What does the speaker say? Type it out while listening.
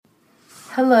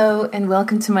Hello and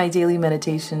welcome to my daily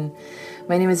meditation.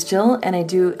 My name is Jill and I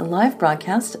do a live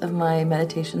broadcast of my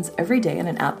meditations every day in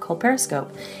an app called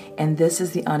Periscope. And this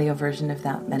is the audio version of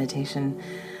that meditation.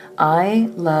 I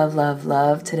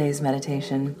love today's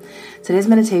meditation. Today's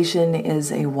meditation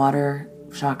is a water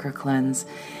chakra cleanse.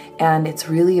 And it's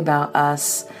really about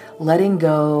us letting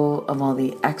go of all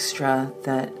the extra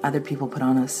that other people put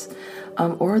on us,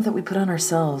 or that we put on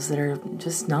ourselves that are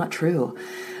just not true.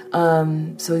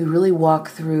 So we really walk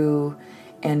through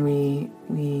and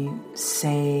we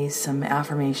say some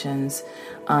affirmations,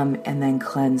 and then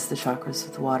cleanse the chakras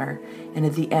with water. And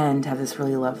at the end, have this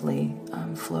really lovely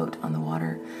float on the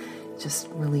water. Just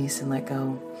release and let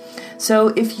go. So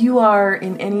if you are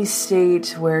in any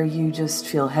state where you just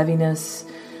feel heaviness,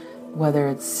 whether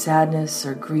it's sadness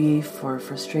or grief or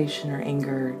frustration or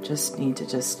anger, just need to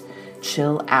just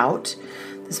chill out,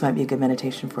 this might be a good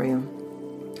meditation for you.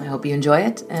 I hope you enjoy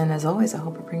it, and as always, I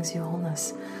hope it brings you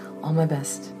wholeness. All my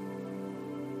best.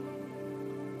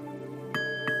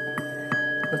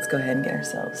 Let's go ahead and get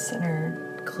ourselves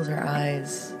centered. Close our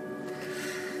eyes.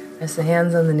 Rest the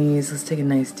hands on the knees. Let's take a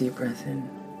nice deep breath in.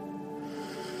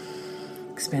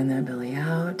 Expand that belly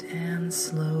out and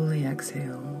slowly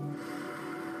exhale.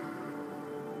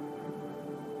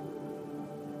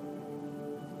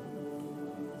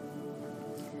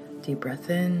 Deep breath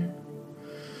in.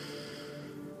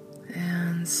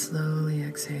 And slowly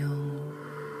exhale.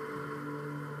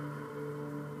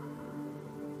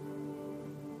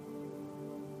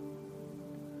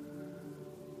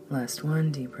 Last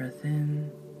one, deep breath in.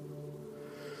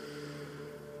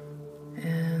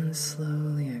 And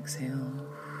slowly exhale.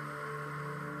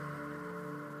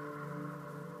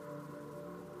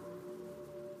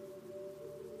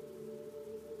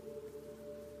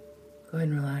 Go ahead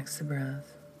and relax the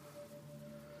breath.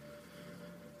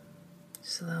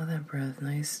 Just allow that breath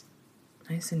nice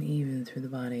and even through the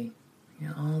body.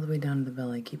 All the way down to the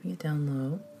belly, keeping it down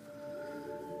low.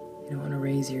 You don't want to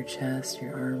raise your chest,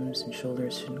 your arms and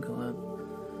shoulders shouldn't go up.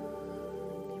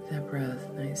 Keep that breath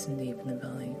nice and deep in the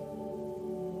belly.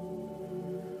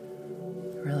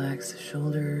 Relax the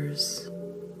shoulders.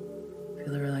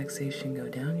 Feel the relaxation go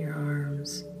down your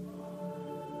arms,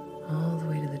 all the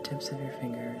way to the tips of your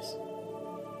fingers.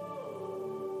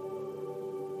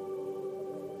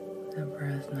 That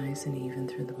breath nice and even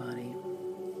through the body.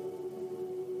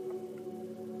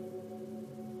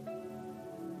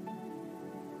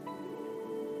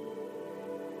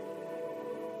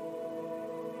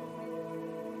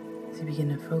 As you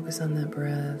begin to focus on that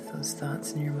breath, those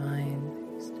thoughts in your mind,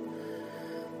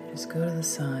 just go to the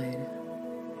side.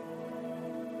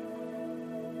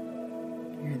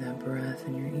 Hear that breath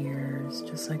in your ears,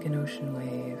 just like an ocean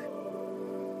wave.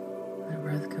 That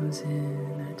breath comes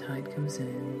in, that tide comes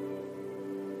in.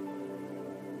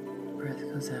 Breath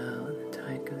goes out, the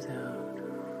tide goes out.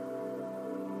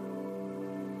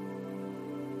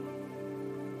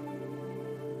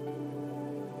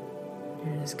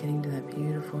 You're just getting to that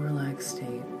beautiful, relaxed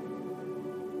state.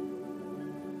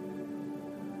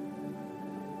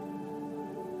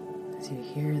 As you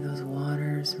hear those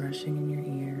waters rushing in your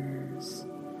ears,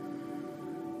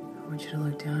 I want you to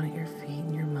look down at your feet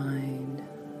and your mind.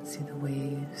 See the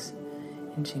waves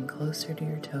inching closer to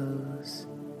your toes.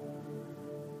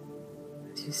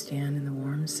 As you stand in the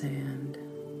warm sand,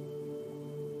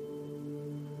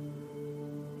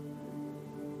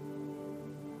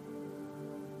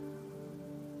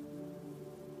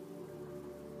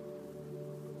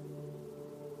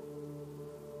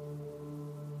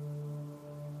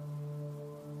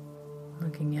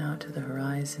 looking out to the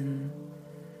horizon,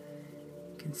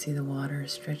 you can see the water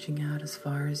stretching out as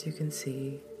far as you can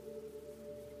see.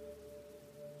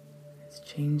 It's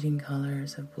changing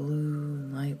colors of blue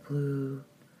and light blue,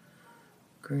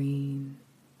 green.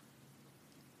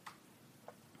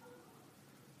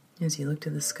 As you look to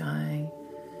the sky,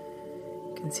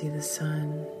 you can see the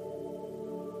sun.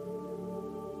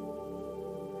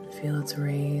 Feel its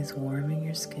rays warming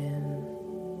your skin.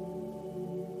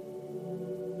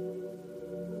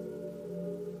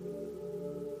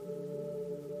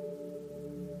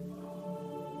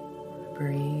 The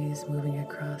breeze moving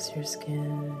across your skin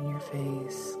and your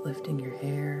face, lifting your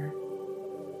hair.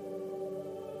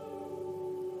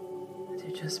 As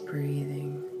you're just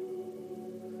breathing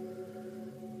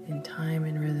in time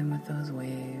and rhythm with those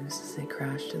waves as they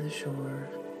crash to the shore.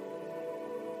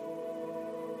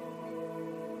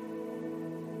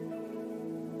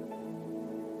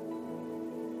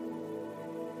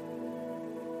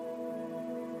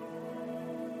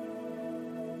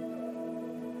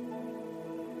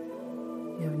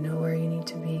 You have nowhere you need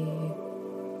to be,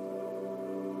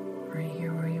 right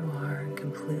here where you are, and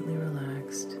completely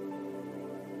relaxed.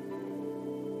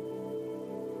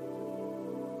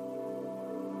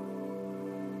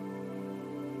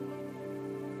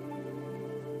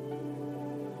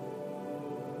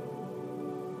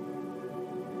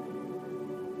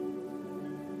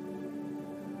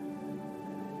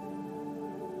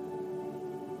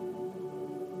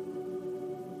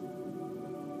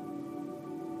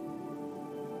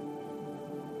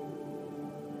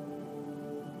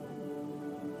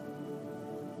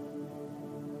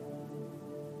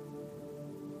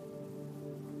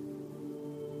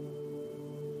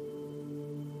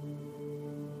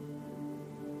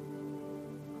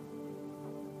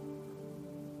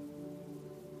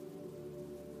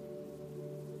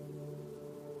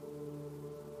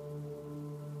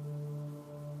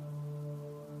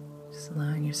 Just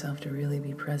allowing yourself to really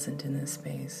be present in this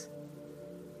space.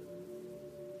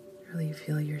 Really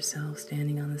feel yourself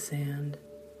standing on the sand,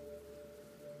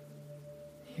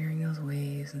 hearing those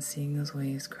waves and seeing those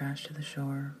waves crash to the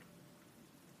shore.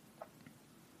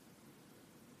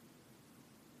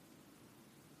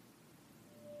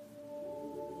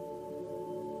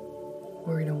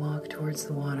 We're going to walk towards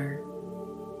the water,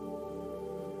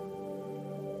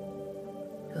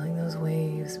 feeling those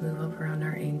waves move up around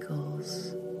our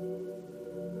ankles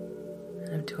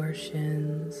and up to our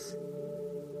shins,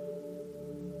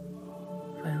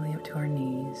 finally up to our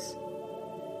knees.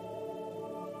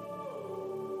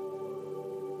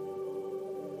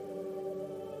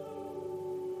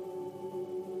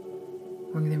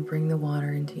 We're going to bring the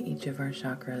water into each of our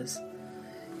chakras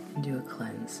and do a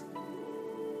cleanse.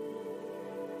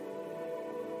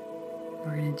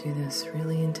 We're going to do this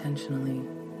really intentionally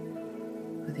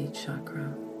with each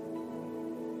chakra.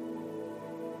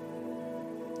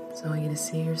 So I want you to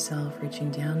see yourself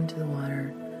reaching down into the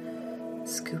water,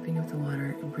 scooping up the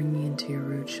water and bringing it into your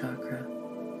root chakra,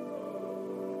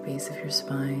 base of your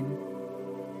spine,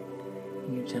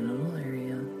 in your genital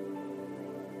area.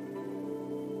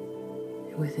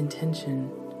 And with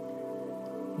intention,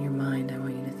 in your mind, I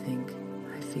want you to think,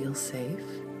 I feel safe.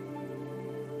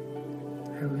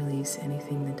 I release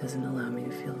anything that doesn't allow me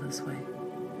to feel this way.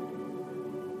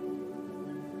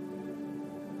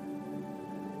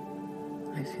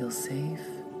 I feel safe,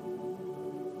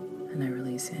 and I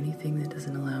release anything that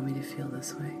doesn't allow me to feel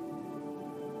this way.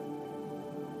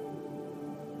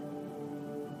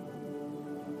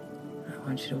 I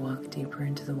want you to walk deeper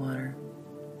into the water,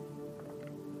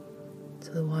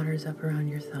 so the water is up around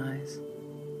your thighs.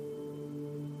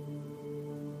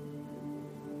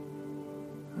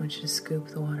 I want you to scoop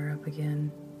the water up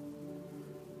again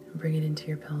and bring it into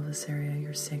your pelvis area,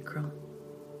 your sacral.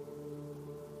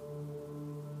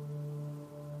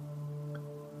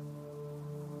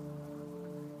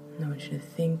 And I want you to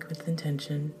think with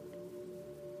intention,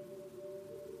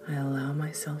 I allow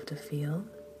myself to feel,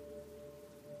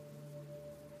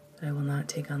 but I will not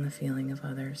take on the feeling of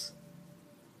others.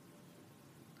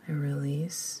 I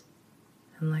release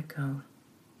and let go.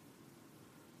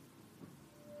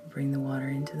 Bring the water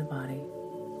into the body.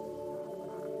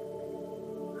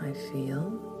 I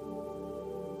feel.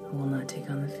 I will not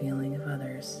take on the feeling of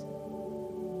others.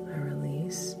 I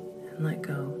release and let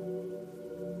go.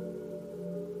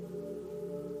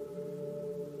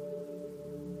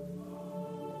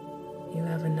 You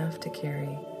have enough to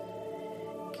carry,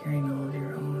 carrying all of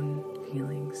your own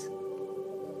feelings.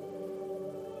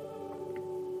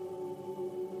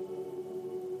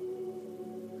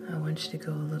 I want you to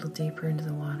go a little deeper into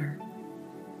the water.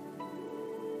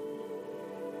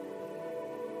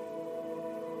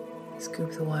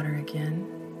 Scoop the water again.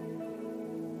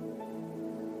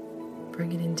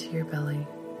 Bring it into your belly.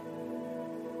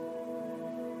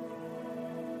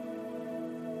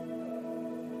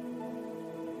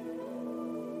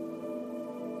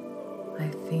 I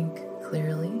think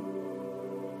clearly.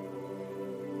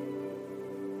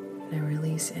 And I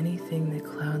release anything that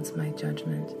clouds my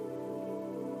judgment.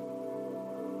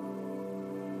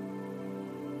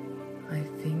 I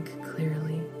think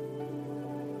clearly,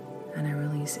 and I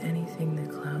release anything that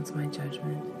clouds my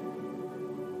judgment.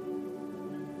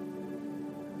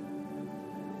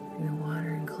 Bring the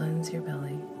water and cleanse your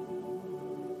belly.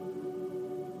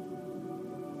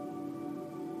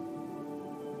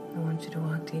 I want you to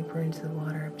walk deeper into the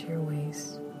water up to your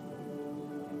waist.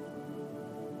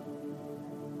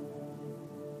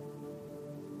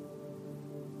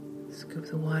 Scoop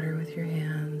the water with your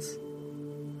hands.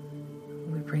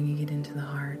 We're bringing it into the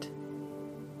heart.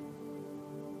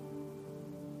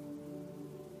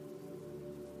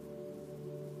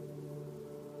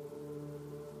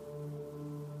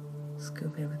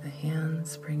 Scoop it with the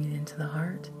hands, bring it into the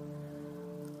heart.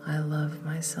 I love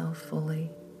myself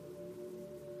fully.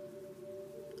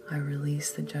 I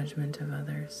release the judgment of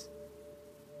others.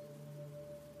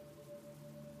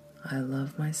 I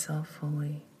love myself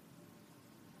fully.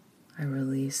 I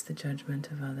release the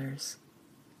judgment of others.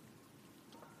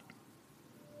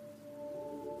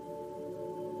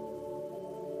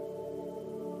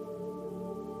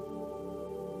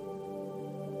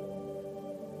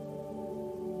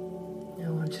 I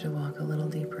want you to walk a little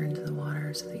deeper into the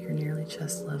water so that you're nearly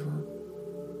chest level.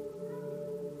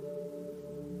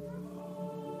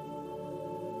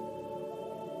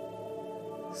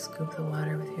 Scoop the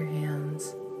water with your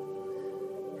hands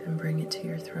and bring it to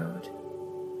your throat.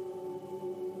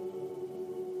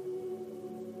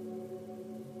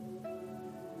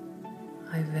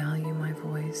 I value my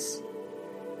voice.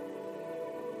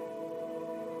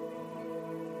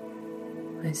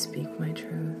 I speak my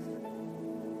truth.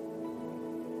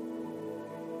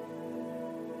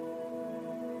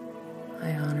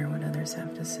 I honor what others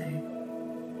have to say.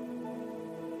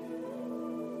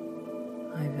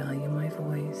 I value my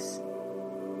voice.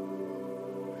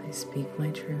 I speak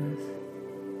my truth.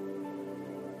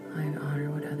 I honor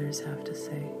what others have to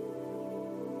say.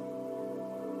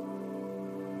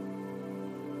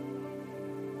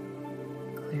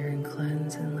 Clear and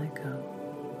cleanse and let go.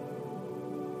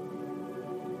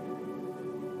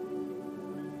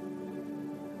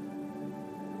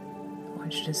 I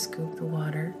want you to scoop the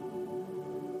water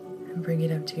and bring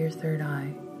it up to your third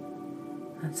eye.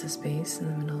 That's the space in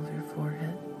the middle of your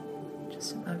forehead,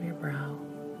 just above your brow.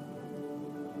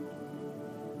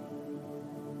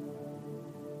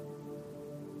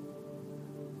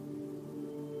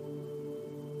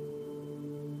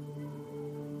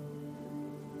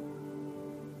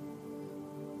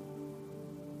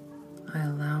 I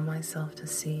allow myself to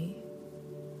see.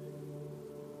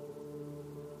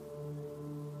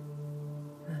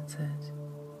 That's it.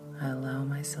 I allow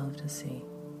myself to see.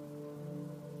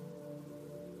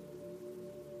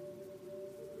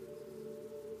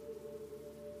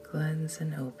 Cleanse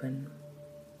and open.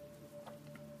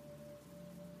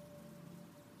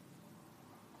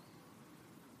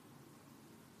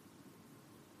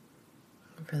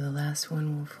 And for the last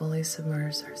one, we'll fully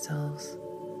submerge ourselves.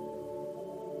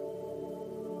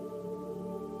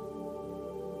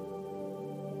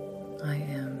 I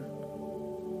am.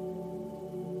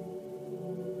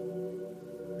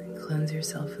 And cleanse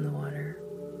yourself in the water.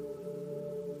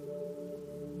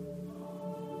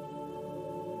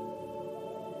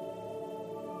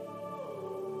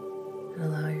 And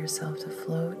allow yourself to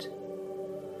float.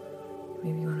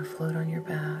 Maybe you want to float on your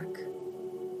back.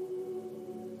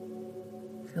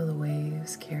 Feel the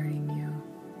waves carrying you.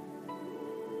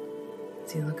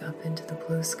 As you look up into the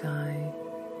blue sky,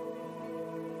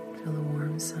 feel the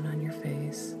warm sun on your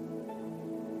face.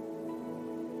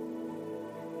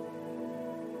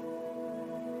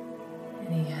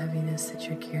 Any heaviness that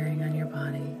you're carrying on your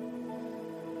body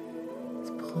is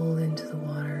pulled into the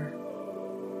water.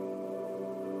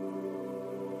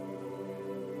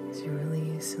 As you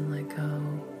release and let go,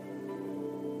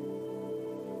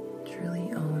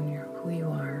 truly own who you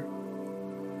are.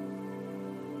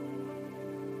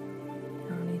 You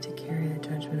don't need to carry the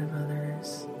judgment of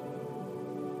others,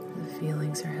 or the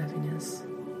feelings or heaviness.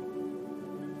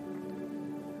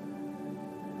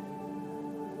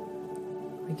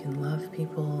 We can love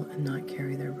people and not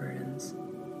carry their burdens.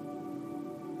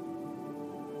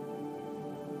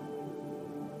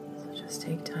 So just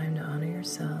take time to honor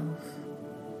yourself.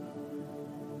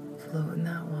 Float in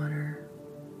that water.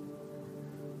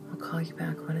 I'll call you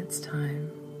back when it's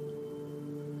time.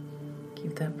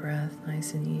 Keep that breath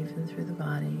nice and even through the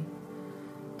body.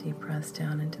 Deep breaths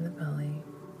down into the belly.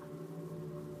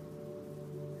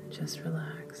 And just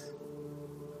relax.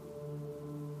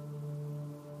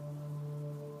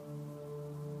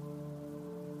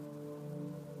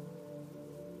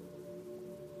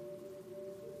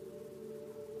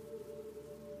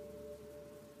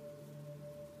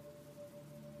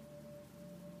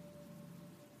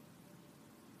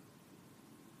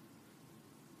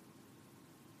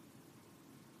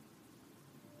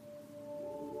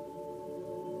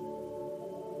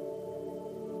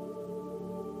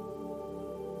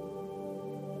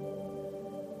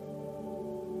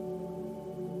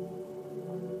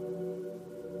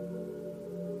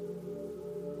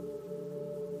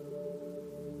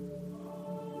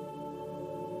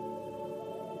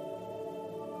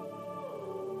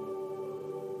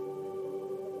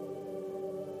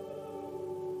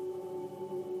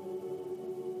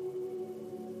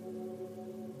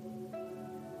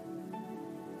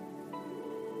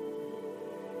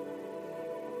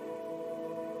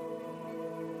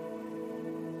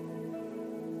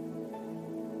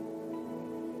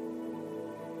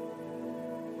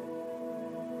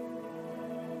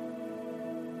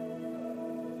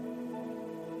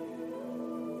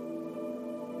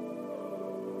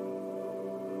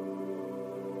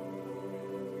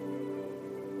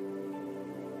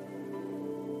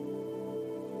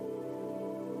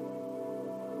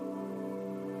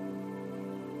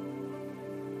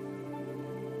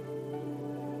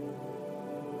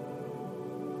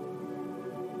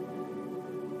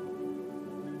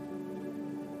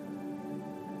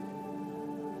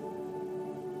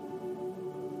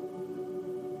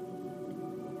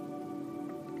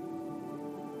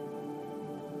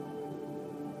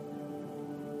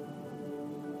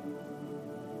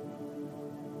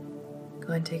 Go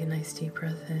ahead and take a nice deep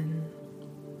breath in.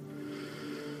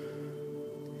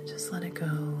 And just let it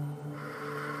go.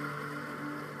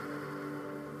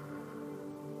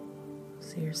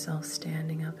 See yourself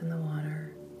standing up in the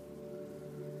water,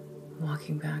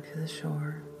 walking back to the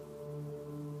shore.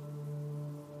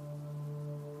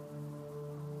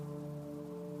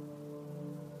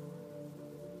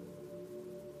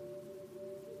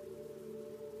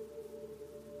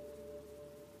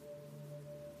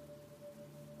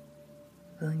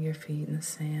 Feeling your feet in the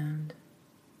sand,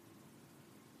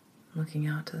 looking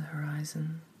out to the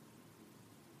horizon.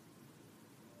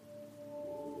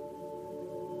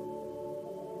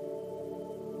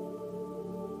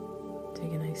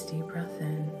 Take a nice deep breath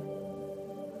in.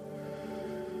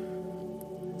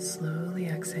 Slowly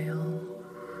exhale.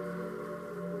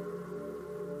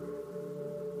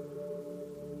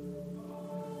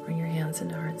 Bring your hands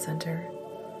into heart center.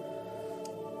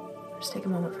 Just take a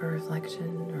moment for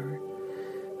reflection or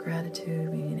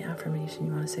gratitude, maybe an affirmation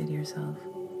you want to say to yourself.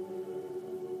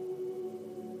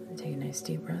 And take a nice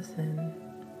deep breath in.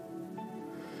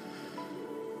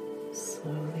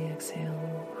 Slowly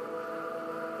exhale.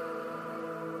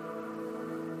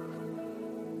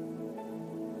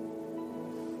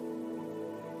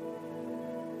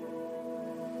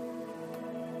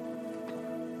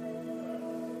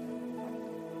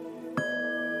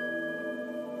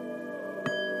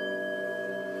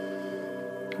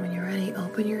 When you're ready,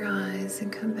 open your eyes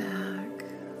and come back.